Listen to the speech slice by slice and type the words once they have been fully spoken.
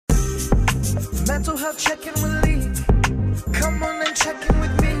Mental health check-in with Lee. Come on and check in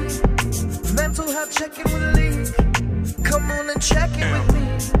with me. Mental health check-in with Lee. Come on and check in with me.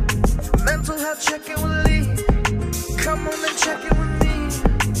 Mental health check-in with Lee. Come on and check in with me.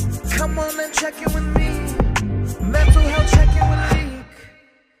 Come on and check in with me. Mental health check-in with Lee.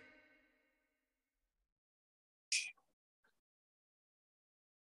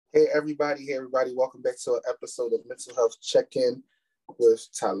 Hey everybody, welcome back to an episode of Mental Health Check-In with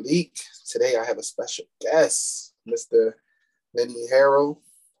Talik. Today I have a special guest, Mr. Lenny Harold,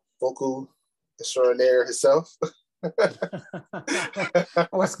 vocal extraordinaire himself.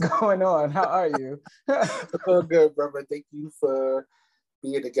 What's going on? How are you? Oh, good, brother. Thank you for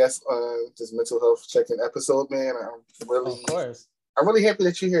being a guest on this Mental Health Check-In episode, man. Of course. I'm really happy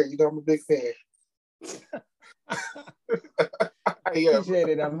that you're here. You know, I'm a big fan. Appreciate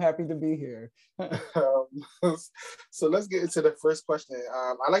it. I'm happy to be here. So let's get into the first question.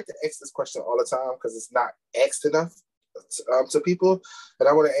 I like to ask this question all the time because it's not asked enough to people. And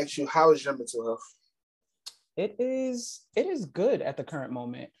I want to ask you, how is your mental health? It is good at the current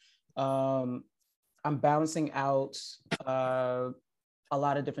moment. I'm balancing out a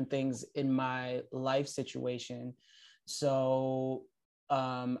lot of different things in my life situation. So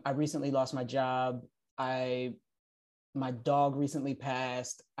I recently lost my job. My dog recently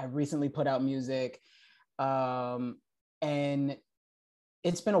passed. I recently put out music. And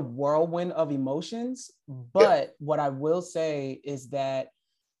it's been a whirlwind of emotions. But what I will say is that,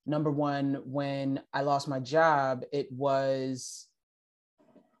 number one, when I lost my job, it was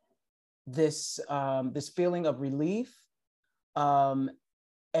this feeling of relief and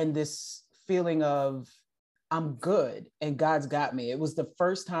this feeling of I'm good and God's got me. It was the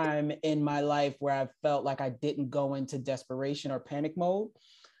first time in my life where I felt like I didn't go into desperation or panic mode.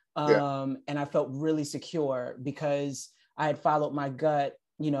 And I felt really secure because I had followed my gut,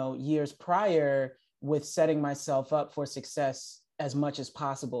 years prior with setting myself up for success as much as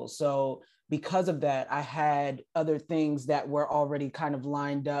possible. So because of that, I had other things that were already kind of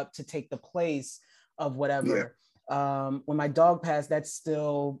lined up to take the place of whatever. When my dog passed, that's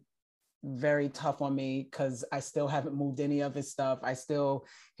still very tough on me because I still haven't moved any of his stuff. I still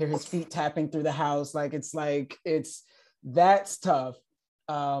hear his feet tapping through the house. That's tough.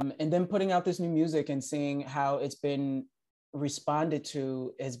 And then putting out this new music and seeing how it's been responded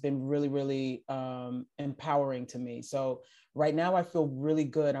to has been really, really empowering to me. So right now I feel really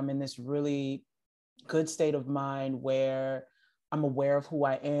good. I'm in this really good state of mind where I'm aware of who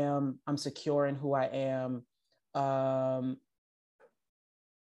I am. I'm secure in who I am.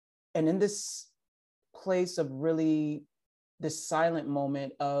 And in this place of really this silent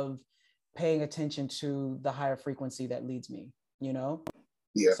moment of paying attention to the higher frequency that leads me,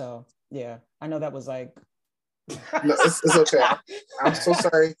 Yeah. So, yeah, I know that was like. No, it's okay. I'm so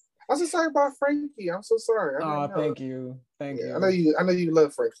sorry. I'm so sorry about Frankie. I'm so sorry. Thank you. Thank you. I know you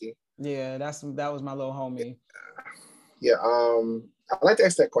love Frankie. Yeah, that was my little homie. Yeah. I like to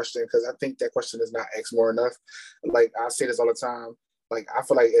ask that question because I think that question is not asked more enough. Like I say this all the time. Like, I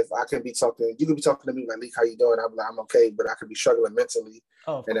feel like if I can be talking, you could be talking to me like, Leek, how you doing? I'm like, I'm okay, but I could be struggling mentally.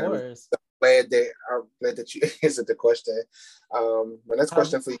 Oh, of course. I'm glad that you answered the question. My next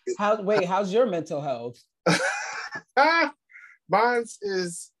question for you. How's your mental health? Mine's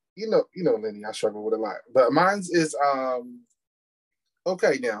is, Lenny, I struggle with a lot, but mine's is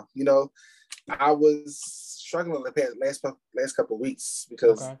okay now. I was struggling the last couple of weeks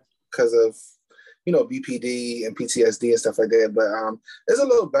because of BPD and PTSD and stuff like that. But it's a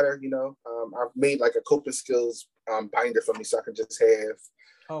little better, I've made like a coping skills binder for me so I can just have,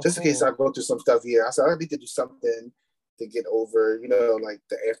 in case I go through some stuff here. I said, I need to do something to get over, like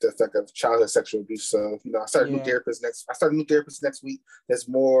the after effect of childhood sexual abuse. So, I started a new therapist next week that's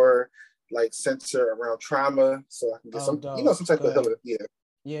more like centered around trauma. So I can get some type of healing.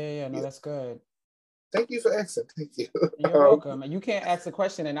 Yeah. No, that's good. Thank you for asking. Thank you. You're welcome. You can't ask the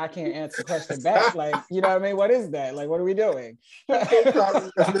question and I can't answer the question back. Like, you know what I mean? What is that? Like, what are we doing?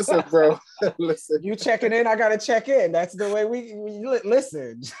 Listen, bro. Listen. You checking in, I gotta check in. That's the way we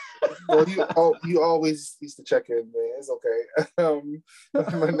listen. Well, you always used to check in, man. It's okay.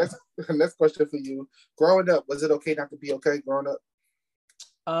 My next question for you. Growing up, was it okay not to be okay growing up?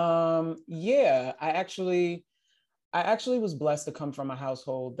 Yeah. I actually was blessed to come from a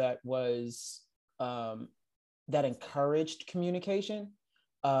household that was that encouraged communication.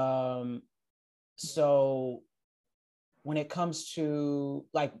 So when it comes to,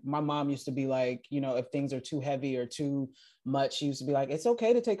 like, my mom used to be like, you know, if things are too heavy or too much, she used to be like, it's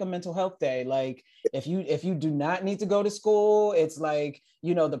okay to take a mental health day. Like, if you do not need to go to school, it's like,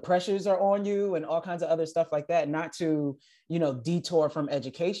 you know, the pressures are on you and all kinds of other stuff like that. Not to, you know, detour from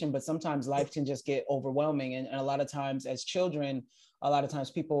education, but sometimes life can just get overwhelming. And a lot of times as children, a lot of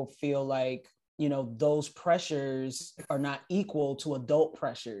times people feel like, you know, those pressures are not equal to adult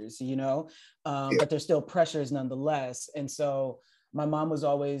pressures, you know, but they're still pressures nonetheless. And so my mom was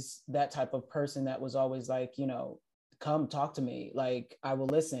always that type of person that was always like, you know, come talk to me. Like, I will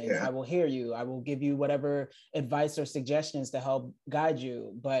listen, I will hear you, I will give you whatever advice or suggestions to help guide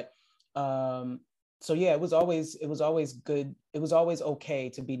you. But so yeah, it was always good. It was always okay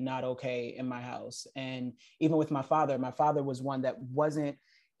to be not okay in my house. And even with my father was one that wasn't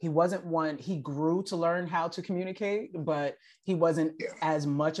one, he grew to learn how to communicate, but he wasn't as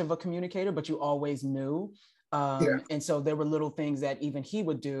much of a communicator, but you always knew. And so there were little things that even he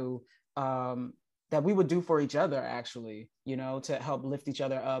would do, that we would do for each other, actually, you know, to help lift each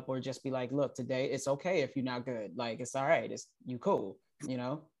other up, or just be like, look, today it's okay if you're not good. Like, it's all right. It's you cool, you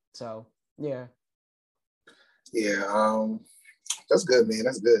know? So yeah. Yeah. That's good, man.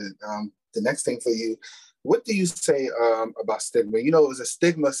 That's good. The next thing for you, what do you say about stigma? You know, it was a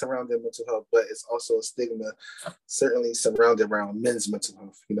stigma surrounding mental health, but it's also a stigma certainly surrounded around men's mental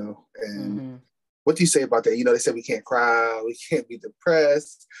health, you know? And what do you say about that? You know, they say we can't cry, we can't be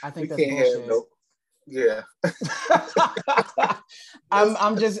depressed. I think we that's can't bullshit. have no, yeah.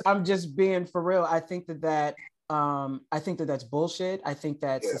 I'm just being for real. I think that that's bullshit. I think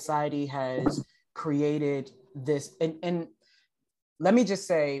that society has created this, and let me just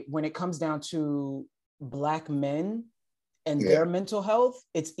say, when it comes down to Black men and their mental health,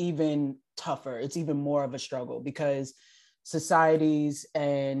 it's even tougher. It's even more of a struggle, because societies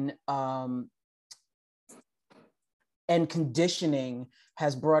and conditioning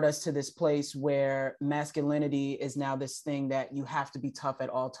has brought us to this place where masculinity is now this thing that you have to be tough at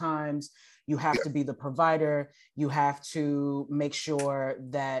all times. You have to be the provider. You have to make sure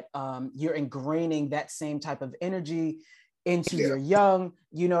that you're ingraining that same type of energy into your young.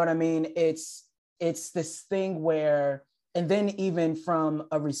 You know what I mean? It's this thing where, and then even from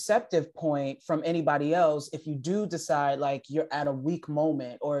a receptive point from anybody else, if you do decide like you're at a weak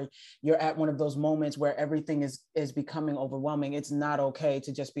moment, or you're at one of those moments where everything is becoming overwhelming, it's not okay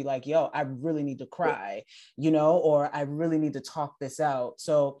to just be like, yo, I really need to cry, you know, or I really need to talk this out.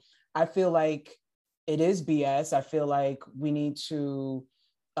 So I feel like it is BS. I feel like we need to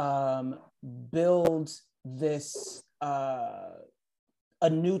build this a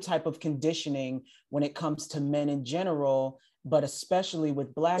new type of conditioning when it comes to men in general, but especially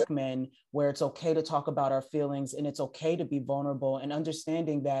with Black men, where it's okay to talk about our feelings and it's okay to be vulnerable, and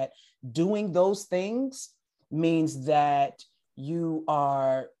understanding that doing those things means that you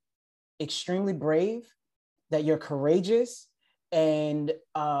are extremely brave, that you're courageous, and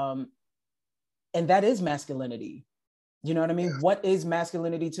that is masculinity. You know what I mean? What is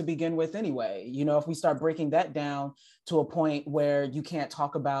masculinity to begin with anyway? You know, if we start breaking that down to a point where you can't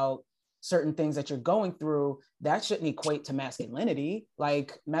talk about certain things that you're going through, that shouldn't equate to masculinity.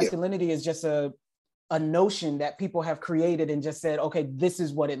 Like, masculinity is just a notion that people have created and just said, okay, this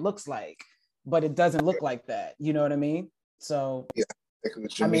is what it looks like, but it doesn't look like that. You know what I mean? So,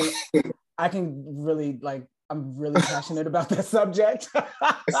 I mean, I can really I'm really passionate about that subject. I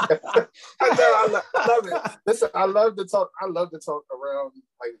love it. Listen, I love to talk around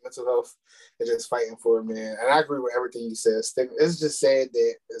like mental health and just fighting for it, man. And I agree with everything you said. Stigma. It's just sad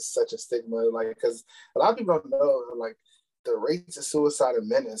that it's such a stigma, like, because a lot of people don't know, like, the rates of suicide in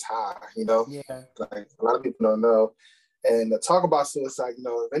men is high. You know, like, a lot of people don't know. And to talk about suicide, you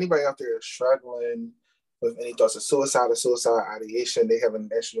know, if anybody out there is struggling with any thoughts of suicide or suicide ideation, they have a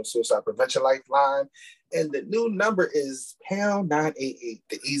National Suicide Prevention Lifeline. And the new number is pound 988,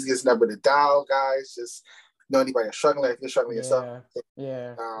 the easiest number to dial, guys. Just know anybody that's struggling. If you're struggling yourself,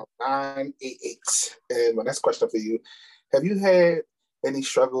 988. And my next question for you, have you had any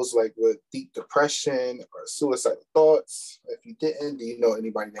struggles like with deep depression or suicidal thoughts? If you didn't, do you know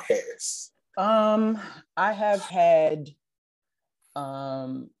anybody that has? I have had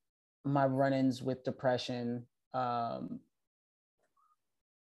my run-ins with depression.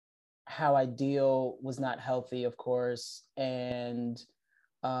 How I deal was not healthy, of course, and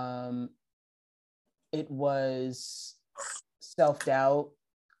it was self-doubt.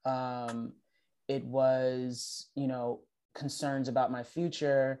 It was, you know, concerns about my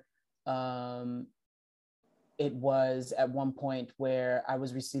future. It was at one point where I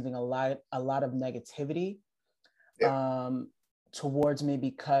was receiving a lot of negativity. towards me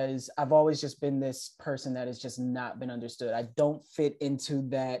because I've always just been this person that has just not been understood. I don't fit into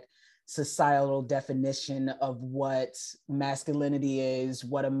that societal definition of what masculinity is,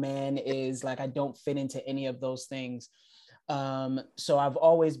 what a man is. Like, I don't fit into any of those things. So I've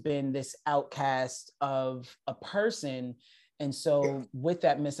always been this outcast of a person. And so with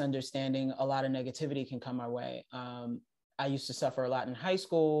that misunderstanding, a lot of negativity can come our way. I used to suffer a lot in high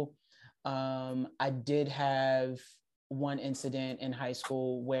school. I did have one incident in high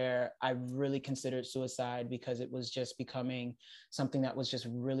school where I really considered suicide because it was just becoming something that was just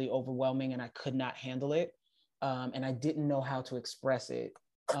really overwhelming and I could not handle it. And I didn't know how to express it.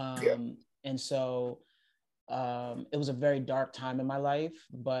 And so it was a very dark time in my life,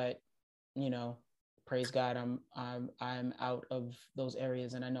 but you know, praise God, I'm out of those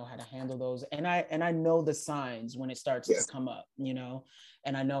areas and I know how to handle those. And I know the signs when it starts to come up, you know,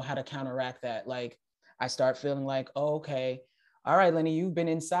 and I know how to counteract that. Like, I start feeling like, oh, okay, all right, Lenny, you've been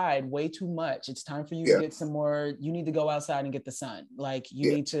inside way too much. It's time for you to get some more. You need to go outside and get the sun. Like,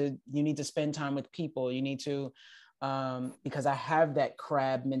 you need to spend time with people. You need to, because I have that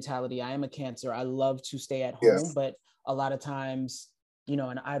crab mentality. I am a Cancer. I love to stay at home, but a lot of times, you know,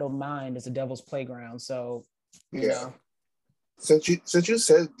 an idle mind is a devil's playground. So, you know. Since you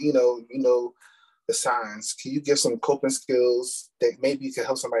said, you know, the signs, can you give some coping skills that maybe you can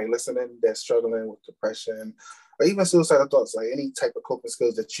help somebody listening that's struggling with depression or even suicidal thoughts, like any type of coping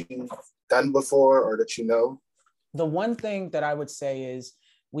skills that you've done before or that you know? The one thing that I would say is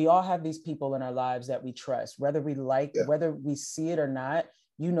we all have these people in our lives that we trust, whether we like, whether we see it or not.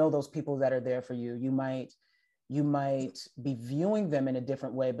 You know, those people that are there for you. You might be viewing them in a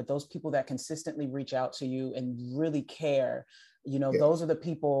different way, but those people that consistently reach out to you and really care, you know, those are the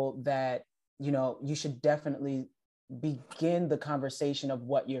people that, you know, you should definitely begin the conversation of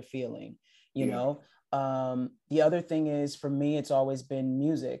what you're feeling, you know. The other thing is, for me, it's always been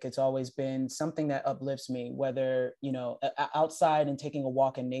music. It's always been something that uplifts me, whether, you know, outside and taking a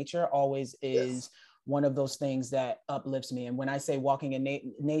walk in nature always is one of those things that uplifts me. And when I say walking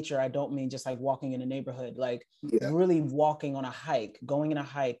in nature, I don't mean just like walking in a neighborhood, like really walking on a hike, going on a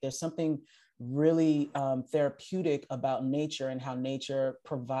hike. There's something really therapeutic about nature and how nature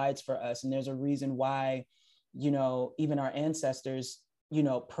provides for us. And there's a reason why, you know, even our ancestors, you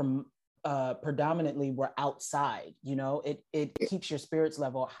know, predominantly were outside. You know, it keeps your spirits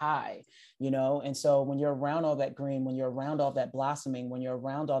level high, you know. And so when you're around all that green, when you're around all that blossoming, when you're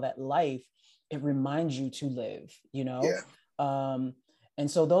around all that life, it reminds you to live, you know. And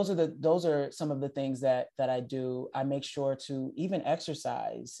so those are some of the things that I do. I make sure to even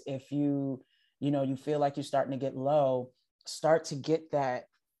exercise. If you feel like you're starting to get low, start to get that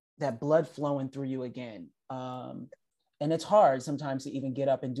blood flowing through you again. And it's hard sometimes to even get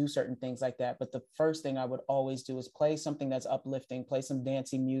up and do certain things like that. But the first thing I would always do is play something that's uplifting, play some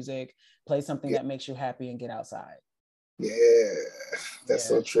dancing music, play something that makes you happy, and get outside. Yeah, that's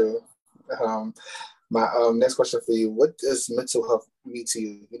so true. My next question for you: what does mental health mean to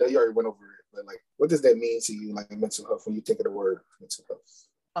you? You know, you already went over it, but like, what does that mean to you, like mental health, when you think of the word mental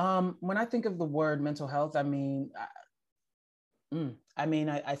health? When I think of the word mental health, I mean,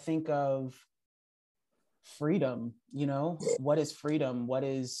 I think of freedom. You know, what is freedom? What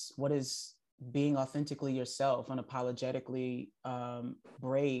is being authentically yourself, unapologetically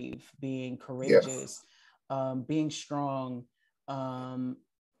brave, being courageous, being strong,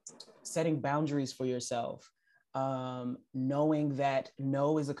 setting boundaries for yourself, knowing that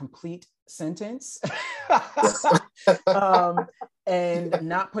no is a complete sentence, and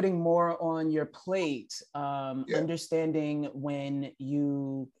not putting more on your plate, understanding when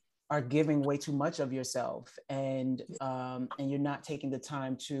you are giving way too much of yourself, and you're not taking the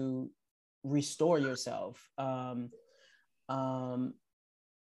time to restore yourself.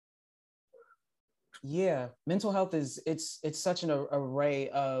 Mental health is it's such an array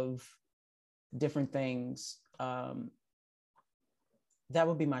of different things. That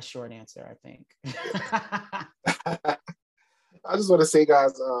would be my short answer, I think. I just want to say,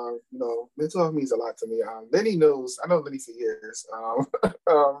 guys, you know, mental health means a lot to me. Lenny knows, I know Lenny for years.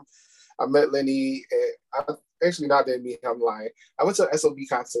 I met Lenny, and actually not that me, I'm lying. I went to an SOB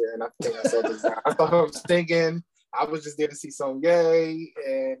concert, and I think I saw this guy. I thought I was singing. I was just there to see Song Ye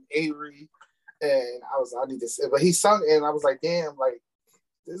and Avery, and I need to sing. But he sung, and I was like, damn, like,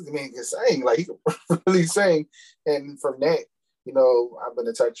 this man can sing. Like, he can really sing. And from that, you know, I've been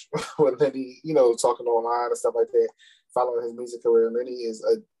in touch with Lenny, you know, talking online and stuff like that, following his music career. Lenny is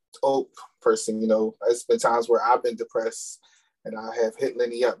a dope person, you know. It's been times where I've been depressed and I have hit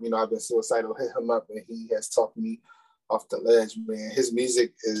Lenny up, you know, I've been suicidal, hit him up, and he has talked me off the ledge, man. His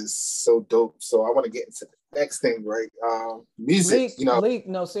music is so dope. So I want to get into the next thing, right? Music, Leak,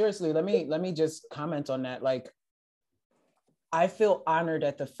 no, seriously, let me just comment on that. Like, I feel honored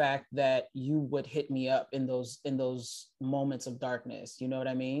at the fact that you would hit me up in those moments of darkness. You know what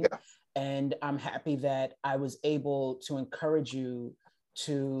I mean? Yeah. And I'm happy that I was able to encourage you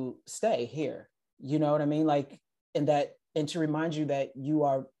to stay here. You know what I mean? Like, and to remind you that you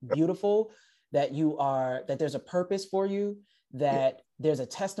are beautiful, that there's a purpose for you, that there's a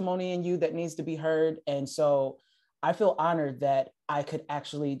testimony in you that needs to be heard. And so I feel honored that I could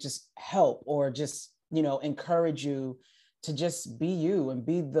actually just help or just, encourage you to just be you and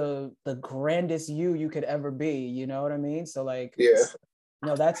be the grandest you could ever be. You know what I mean? So like, yeah.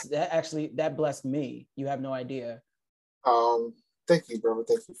 No, that blessed me. You have no idea. Thank you, brother.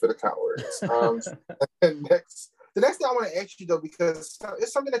 Thank you for the kind words. The next thing I want to ask you though, because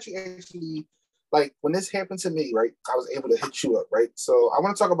it's something that you actually like when this happened to me, right? I was able to hit you up, right? So I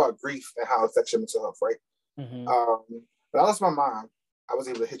want to talk about grief and how it affects your mental health, right? Mm-hmm. When I lost my mom, I was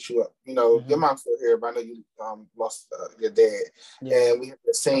able to hit you up. Your mom's still here, but I know you lost your dad, and we have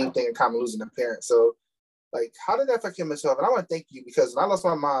the same thing in common, losing a parent. So, like, how did that affect your mental health? And I want to thank you because when I lost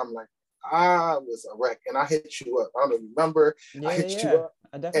my mom, like, I was a wreck, and I hit you up. I don't know if you remember. I hit you up.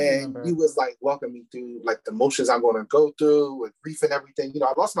 I definitely remember. You was like walking me through like the emotions I'm going to go through with grief and everything.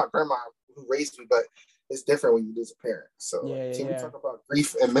 I lost my grandma who raised me, but it's different when you lose a parent. So, can we talk about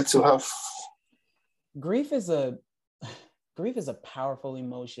grief and mental health? Grief is a powerful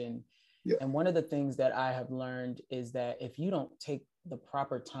emotion. Yeah. And one of the things that I have learned is that if you don't take the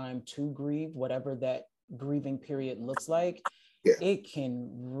proper time to grieve, whatever that grieving period looks like, it can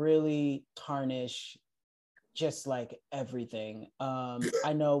really tarnish just like everything.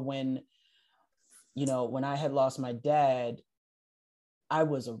 I know when I had lost my dad, I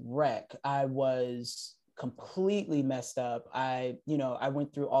was a wreck. I was completely messed up. I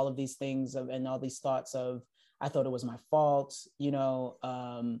went through all of these things and all these thoughts of, I thought it was my fault,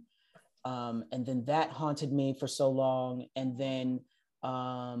 and then that haunted me for so long. And then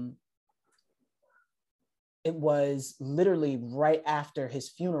it was literally right after his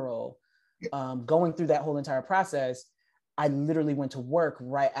funeral, going through that whole entire process, I literally went to work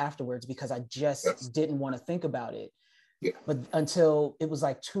right afterwards because I just didn't want to think about it. Yeah. But until it was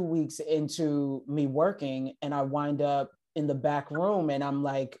like 2 weeks into me working, and I wind up in the back room and I'm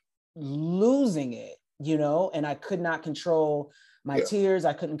like losing it, and I could not control my tears.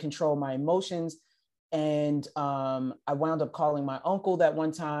 I couldn't control my emotions. And I wound up calling my uncle that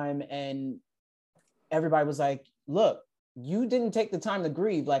one time, and everybody was like, look, you didn't take the time to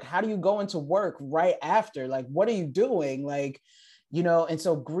grieve. Like, how do you go into work right after? Like, what are you doing? Like, and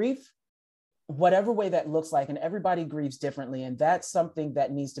so grief, whatever way that looks like, and everybody grieves differently. And that's something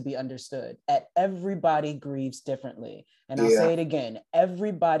that needs to be understood. Everybody grieves differently. And I'll say it again,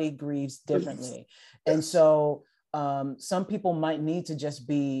 everybody grieves differently. And so some people might need to just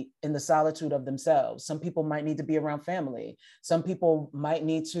be in the solitude of themselves. Some people might need to be around family. Some people might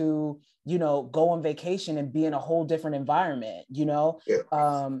need to, go on vacation and be in a whole different environment,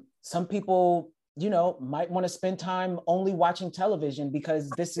 some people, might want to spend time only watching television because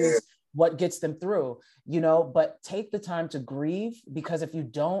this is what gets them through, but take the time to grieve, because if you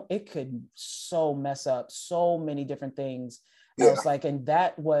don't, it could so mess up so many different things else. Like, and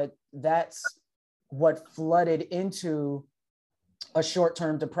that's what flooded into a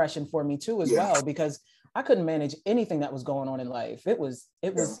short-term depression for me too, as well, because I couldn't manage anything that was going on in life. It was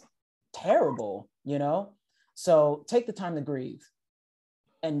terrible, so take the time to grieve,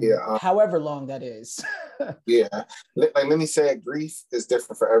 and however long that is. Like Lenny said, grief is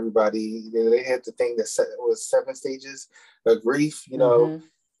different for everybody. They had the thing that was 7 stages of grief. You'll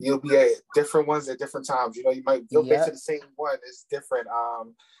be at different ones at different times. You might go back to the same one. It's different. I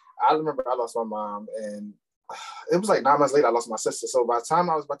remember I lost my mom, and it was like 9 months later I lost my sister. So by the time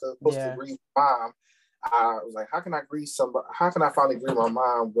I was supposed to grieve my mom, I was like, how can I grieve somebody? How can I finally grieve my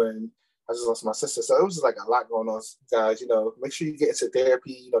mom when I just lost my sister? So it was just like a lot going on, guys. Make sure you get into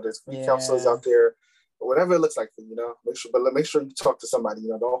therapy. There's grief counselors out there, whatever it looks like for you. Make sure you talk to somebody.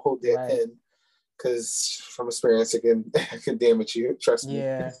 Don't hold that pen, because from experience it can damage you. Trust me.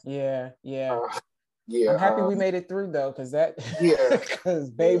 I'm happy we made it through though, because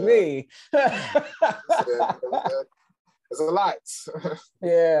baby, it's a lot.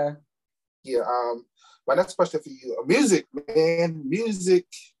 My next question for you: music, man. Music.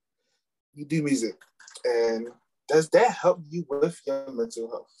 You do music, and does that help you with your mental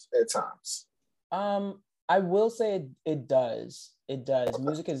health at times? I will say it does. It does. Okay.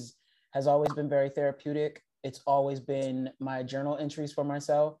 Music has always been very therapeutic. It's always been my journal entries for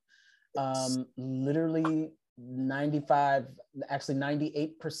myself. Literally 95, actually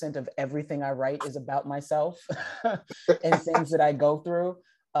 98% of everything I write is about myself and things that I go through.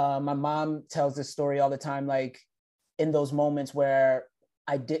 My mom tells this story all the time, like in those moments where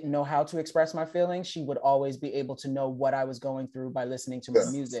I didn't know how to express my feelings, she would always be able to know what I was going through by listening to my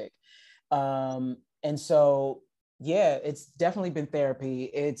music. And so, yeah, it's definitely been therapy.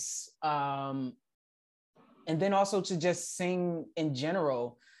 It's, and then also to just sing in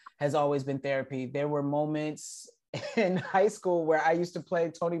general has always been therapy. There were moments in high school where I used to play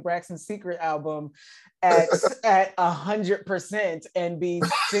Tony Braxton's Secret album at 100% and be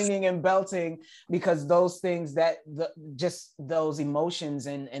singing and belting, because those things just those emotions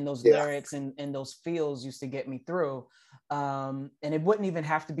and those lyrics and those feels used to get me through. And it wouldn't even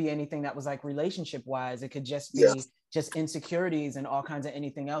have to be anything that was like relationship wise. It could just be just insecurities and all kinds of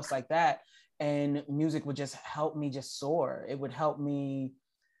anything else like that. And music would just help me just soar. It would help me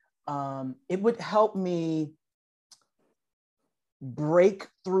break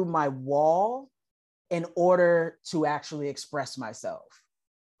through my wall in order to actually express myself.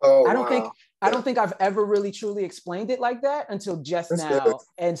 I don't think I've ever really truly explained it like that until just now. Good.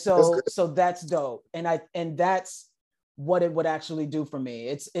 And so that's dope. And that's what it would actually do for me.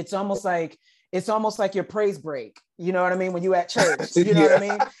 It's almost like your praise break. You know what I mean? When you at church, you know what I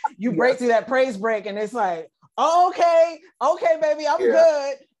mean? You break through that praise break and it's like, oh, okay, baby, I'm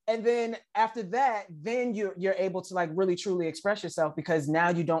good. And then after that, then you're able to like really truly express yourself, because now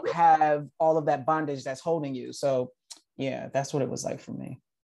you don't have all of that bondage that's holding you. So yeah, that's what it was like for me.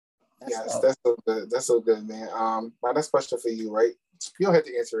 That's so good. That's so good, man. My next question for you, right? You don't have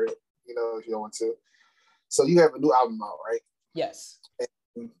to answer it, if you don't want to. So you have a new album out, right? Yes.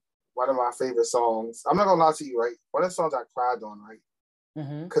 And one of my favorite songs, I'm not gonna lie to you, right? One of the songs I cried on,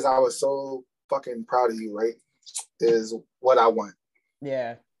 right? Because I was so fucking proud of you, right? Is What I Want.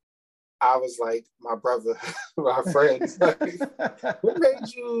 Yeah. I was like, my brother, my friends, like, what made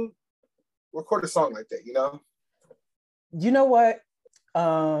you record a song like that, You know what?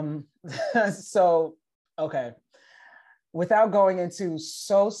 So, okay. Without going into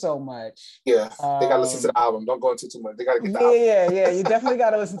so much. Yeah, they gotta listen to the album. Don't go into too much. They gotta get the album. Yeah. You definitely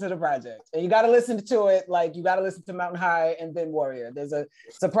gotta listen to the project. And you gotta listen to it, like you gotta listen to Mountain High and then Warrior.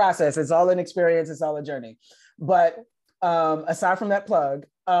 It's a process. It's all an experience. It's all a journey. But aside from that plug,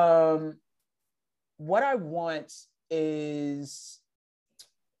 what I want is,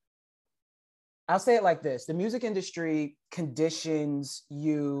 I'll say it like this: the music industry conditions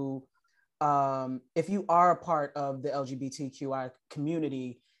you, if you are a part of the LGBTQI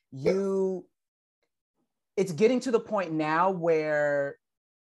community, it's getting to the point now where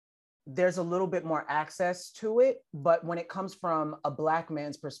there's a little bit more access to it. But when it comes from a Black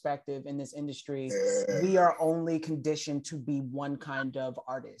man's perspective in this industry, we are only conditioned to be one kind of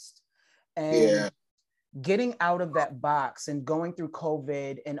artist. And getting out of that box and going through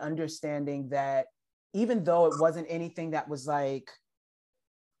COVID and understanding that even though it wasn't anything that was like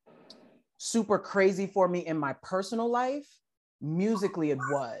super crazy for me in my personal life, musically it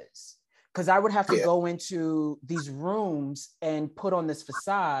was. Because I would have to go into these rooms and put on this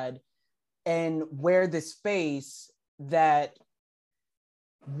facade and wear this face that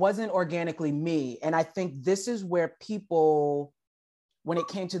wasn't organically me. And I think this is where people, when it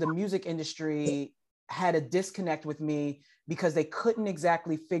came to the music industry, had a disconnect with me because they couldn't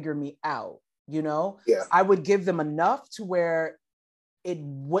exactly figure me out, I would give them enough to where it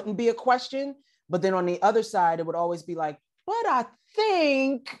wouldn't be a question, but then on the other side, it would always be like, but I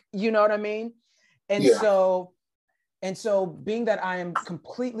think, you know what I mean? And so being that I am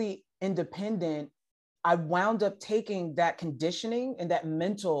completely independent, I wound up taking that conditioning and that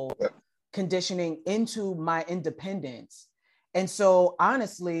mental conditioning into my independence. And so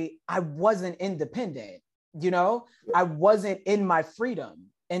honestly, I wasn't independent, I wasn't in my freedom.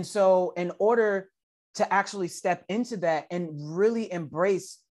 And so in order to actually step into that and really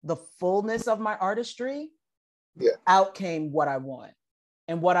embrace the fullness of my artistry, out came What I Want.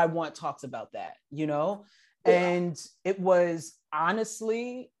 And What I Want talks about that, And it was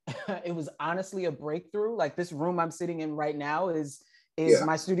honestly a breakthrough. Like this room I'm sitting in right now is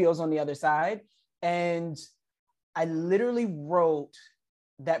my studio's on the other side. And I literally wrote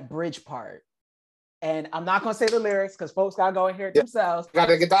that bridge part. And I'm not gonna say the lyrics because folks gotta go and hear it themselves.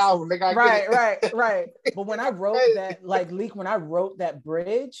 Gotta get the album. They gotta get it. Right. But when I wrote that, Leek, when I wrote that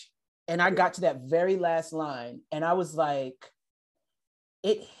bridge and I got to that very last line, and I was like,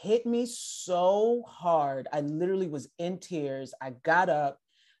 it hit me so hard. I literally was in tears. I got up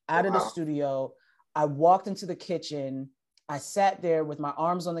out of the studio. I walked into the kitchen. I sat there with my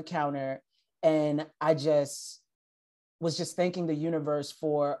arms on the counter, and I was just thanking the universe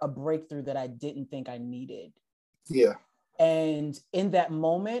for a breakthrough that I didn't think I needed, Yeah. And in that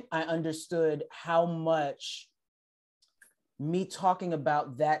moment, I understood how much me talking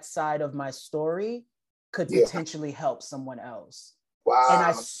about that side of my story could potentially help someone else. Wow. And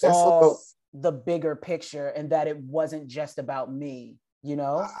I saw the bigger picture and that it wasn't just about me, you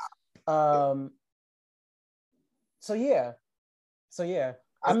know? So yeah.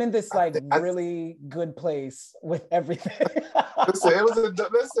 I'm in this like really good place with everything. Listen,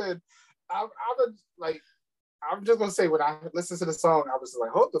 I'm just gonna say when I listened to the song, I was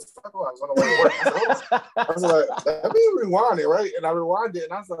like, hold the fuck on. I was on the way to work. I was like, let me rewind it, right? And I rewound it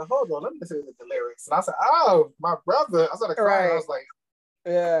and I was like, hold on, let me listen to the lyrics. And I said, oh, my brother. I started crying. Right. I was like,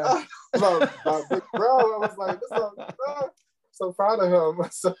 yeah. My big bro. I was like, this song, so proud of him.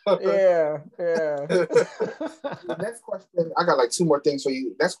 So, yeah. Next question. I got like 2 more things for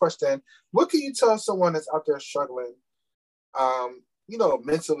you. Next question. What can you tell someone that's out there struggling,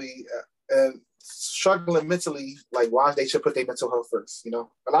 mentally and struggling mentally, like why they should put their mental health first? A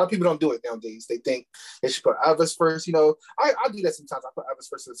lot of people don't do it nowadays. They think they should put others first. I do that sometimes. I put others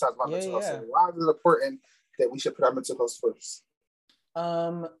first at the time of my mental health. So why is it important that we should put our mental health first?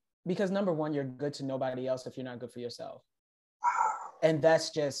 Because number one, you're good to nobody else if you're not good for yourself. And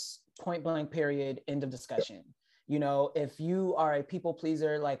that's just point blank, period, end of discussion. If you are a people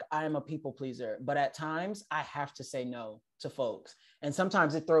pleaser, like I am a people pleaser, but at times I have to say no to folks. And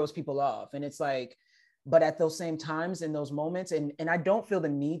sometimes it throws people off. And it's like, but at those same times, in those moments, and I don't feel the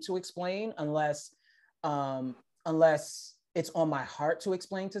need to explain unless it's on my heart to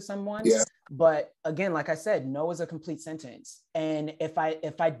explain to someone. Yeah. But again, like I said, no is a complete sentence. And if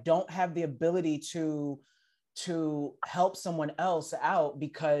I don't have the ability to help someone else out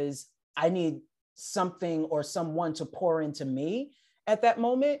because I need something or someone to pour into me at that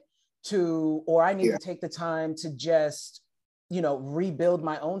moment or I need to take the time to just, rebuild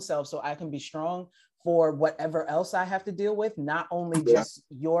my own self so I can be strong for whatever else I have to deal with, not only just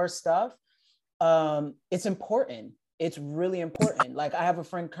your stuff. It's important. It's really important. Like I have a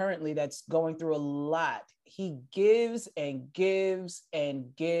friend currently that's going through a lot. He gives and gives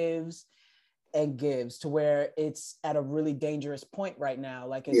and gives and gives to where it's at a really dangerous point right now.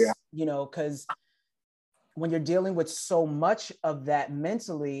 Like it's, because when you're dealing with so much of that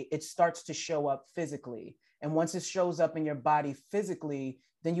mentally, it starts to show up physically. And once it shows up in your body physically,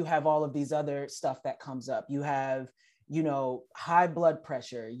 then you have all of these other stuff that comes up. You have, high blood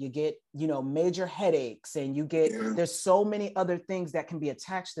pressure, you get, major headaches, and you get, there's so many other things that can be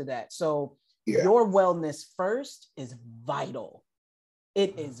attached to that. So your wellness first is vital.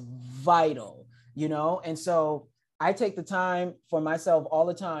 It is vital, And so I take the time for myself all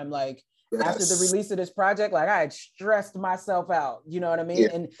the time. Like after the release of this project, like I had stressed myself out, you know what I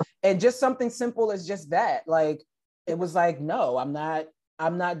mean? And just something simple as just that. Like, it was like, no, I'm not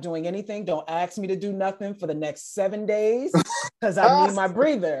doing anything. Don't ask me to do nothing for the next 7 days because I need my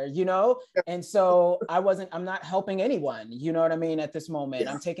breather, And so I'm not helping anyone, you know what I mean? At this moment,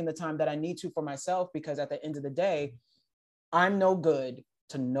 I'm taking the time that I need to for myself, because at the end of the day, I'm no good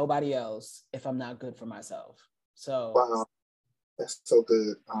to nobody else if I'm not good for myself. So wow, that's so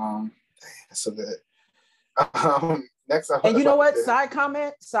good. That's so good. Next, and you know what? Side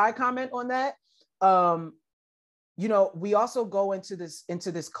comment on that. We also go into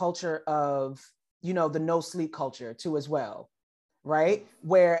this culture of, the no sleep culture too as well, right?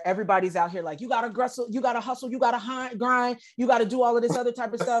 Where everybody's out here like, you gotta hustle, you gotta grind, you gotta do all of this other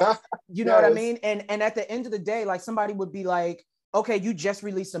type of stuff. You know what I mean? And at the end of the day, like somebody would be like, okay, you just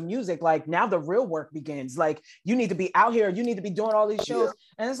released some music. Like now the real work begins. Like you need to be out here. You need to be doing all these shows.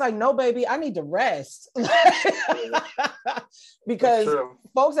 And it's like, no, baby, I need to rest. Because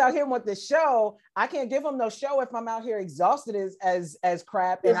folks out here want this show. I can't give them no show if I'm out here exhausted as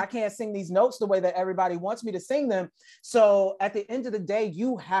crap. And I can't sing these notes the way that everybody wants me to sing them. So at the end of the day,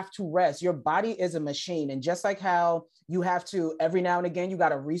 you have to rest. Your body is a machine. And just like how you have to, every now and again, you got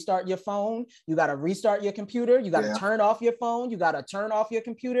to restart your phone. You got to restart your computer. You got to turn off your phone. You got to turn off your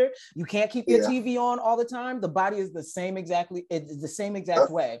computer. You can't keep your TV on all the time. The body is the same exact way.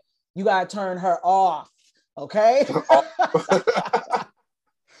 You got to turn her off. Okay. You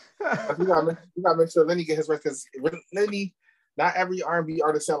gotta make sure Lenny get his records. Lenny, not every R&B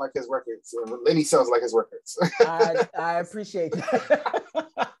artist sound like his records. Lenny sounds like his records. I appreciate that.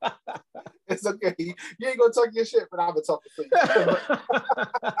 It's okay. You ain't gonna talk your shit, but I'm gonna talk to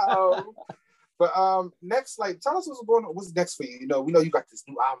you. Next, like, tell us what's going on. What's next for you? We know you got this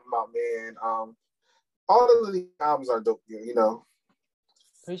new album out, man. All of the albums are dope.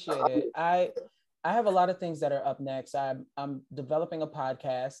 Appreciate it. I have a lot of things that are up next. I'm developing a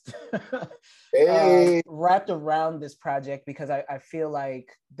podcast Hey. wrapped around this project because I feel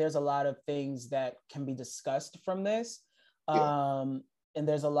like there's a lot of things that can be discussed from this. And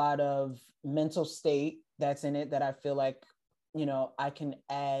there's a lot of mental state that's in it that I feel like, you know, I can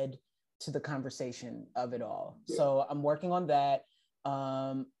add to the conversation of it all. Yeah. So I'm working on that.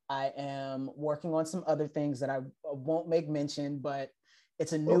 I am working on some other things that I won't make mention, but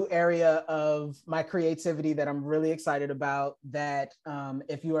it's a new area of my creativity that I'm really excited about, that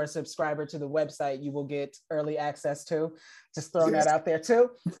if you are a subscriber to the website, you will get early access to. Just throwing that out there too.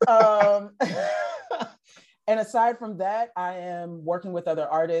 And aside from that, I am working with other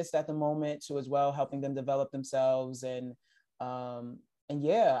artists at the moment too as well, helping them develop themselves. And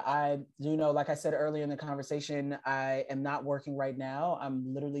yeah, I, you know, like I said earlier in the conversation, I am not working right now.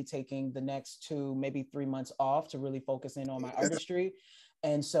 I'm literally taking the next 2, maybe 3 months off to really focus in on my artistry.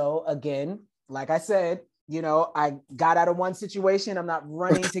 And so again, like I said, you know, I got out of one situation. I'm not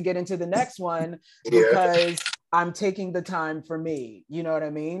running to get into the next one because I'm taking the time for me. You know what I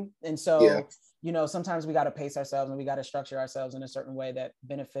mean? And so, you know, sometimes we got to pace ourselves and we got to structure ourselves in a certain way that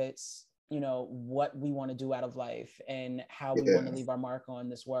benefits, you know, what we want to do out of life and how we want to leave our mark on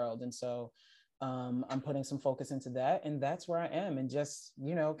this world. And so I'm putting some focus into that, and that's where I am, and just,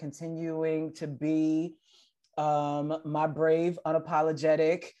 you know, continuing to be my brave,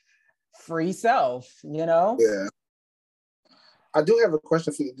 unapologetic, free self, you know? Yeah. I do have a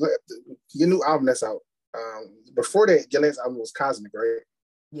question for you. Your new album that's out. Before that, your last album was Cosmic, right?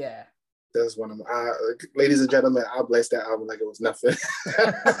 Yeah. That's one of them. Ladies and gentlemen, I blessed that album like it was nothing.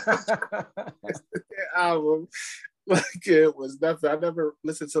 That album, like it was nothing. I never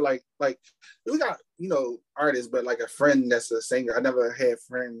listened to like we got, you know, artists, but like a friend that's a singer. I never had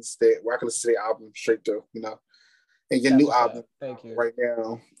friends where I can listen to the album straight through, you know. And your new album, thank you, right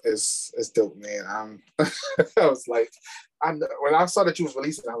now is dope, man. I was like, when I saw that you was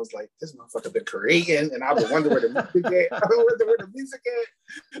releasing, I was like, this motherfucker been creating, and I've been wondering where the music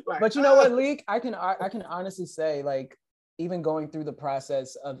at. Like, but you know what, Leek? I can honestly say, like, even going through the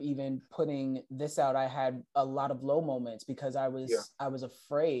process of even putting this out, I had a lot of low moments because I was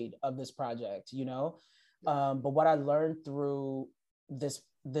afraid of this project, you know. But what I learned through this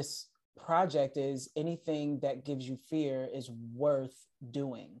project is anything that gives you fear is worth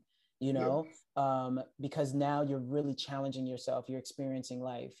doing, you know, because now you're really challenging yourself, you're experiencing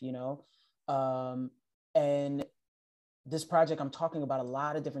life, you know. And this project, I'm talking about a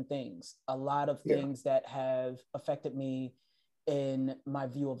lot of different things, that have affected me in my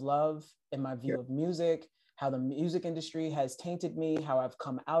view of love, in my view of music, how the music industry has tainted me, how I've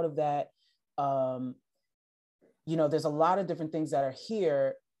come out of that. You know, there's a lot of different things that are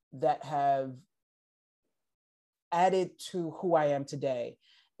here that have added to who I am today.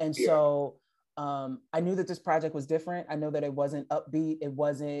 And so I knew that this project was different. I know that it wasn't upbeat. It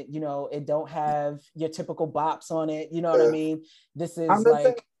wasn't, you know, it don't have your typical bops on it. You know what I mean? This is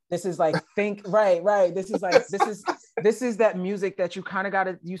like think, right. This is that music that you kind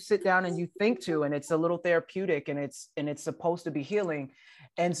of you sit down and you think to, and it's a little therapeutic, and it's supposed to be healing.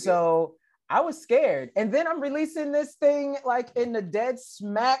 And so I was scared. And then I'm releasing this thing like in the dead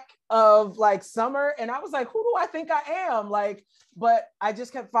smack of like summer. And I was like, who do I think I am? Like, but I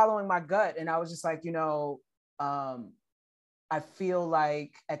just kept following my gut. And I was just like, you know, I feel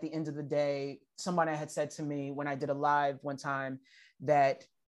like at the end of the day, somebody had said to me when I did a live one time that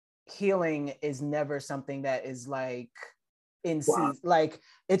healing is never something that is like in season, like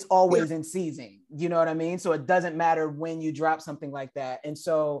it's always in season. You know what I mean? So it doesn't matter when you drop something like that. And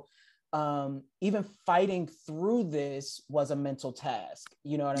so even fighting through this was a mental task,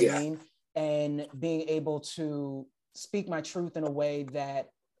 you know what I mean? And being able to speak my truth in a way that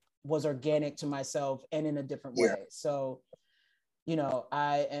was organic to myself and in a different way. So, you know,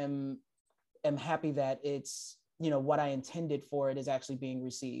 I am happy that it's, you know, what I intended for it is actually being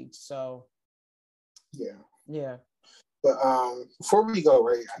received. So yeah. But before we go,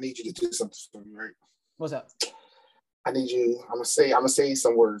 right, I need you to do something for me, right? What's up? I'm gonna say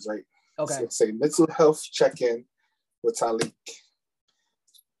some words, right? Okay. So say mental health check-in with Talik.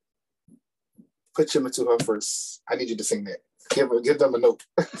 Put your mental health first. I need you to sing that. Give them a note.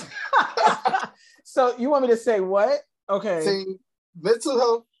 So you want me to say what? Okay. Sing mental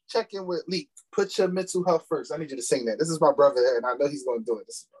health check-in with Leek. Put your mental health first. I need you to sing that. This is my brother, and I know he's going to do it.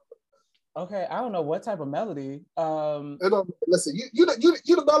 This is my brother. Okay, I don't know what type of melody. Listen, you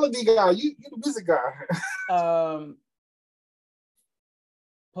the melody guy. You the music guy.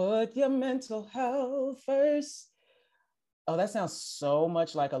 Put your mental health first. Oh, that sounds so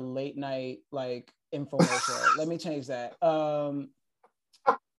much like a late night like infomercial. Let me change that.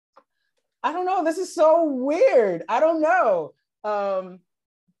 I don't know. This is so weird. I don't know. Because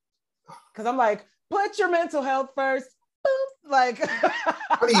I'm like, put your mental health first. Boop. Like,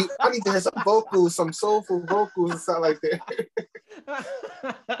 I need to hear some vocals, some soulful vocals and stuff like that.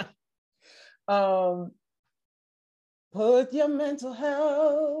 Put your mental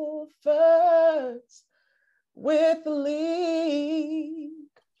health first with the league.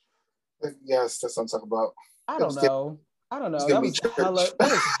 Yes, that's what I'm talking about. I don't know. That was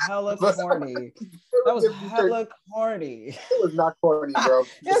hella corny. That was hella corny. It was not corny, bro.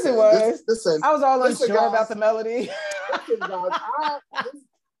 Yes, it was. Listen, I was all unsure about the melody. Listen, guys,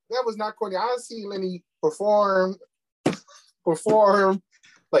 that was not corny. I seen Lenny perform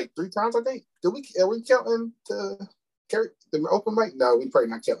like 3 times, I think. Are we counting the open mic? No, we probably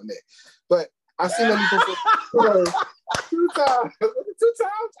not counting that. But I seen Lenny perform 2 times. 2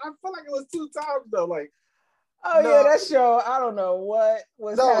 times? I feel like it was 2 times though. Like, yeah, that show. I don't know what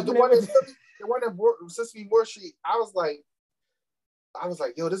was happening. The one that Sesame Street. I was like,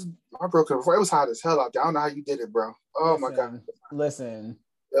 yo, this I broke it before. It was hot as hell out there. I don't know how you did it, bro. Oh my god. Listen.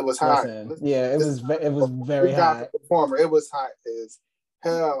 It was hot. Yeah, it was very hot. Performer. It was hot as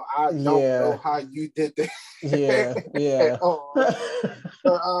hell. I don't know how you did that. Yeah.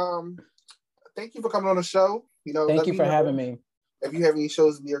 Thank you for coming on the show. You know, thank you for having me. If you have any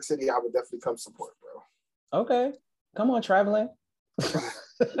shows in New York City, I would definitely come support, bro. Okay. Come on, traveling.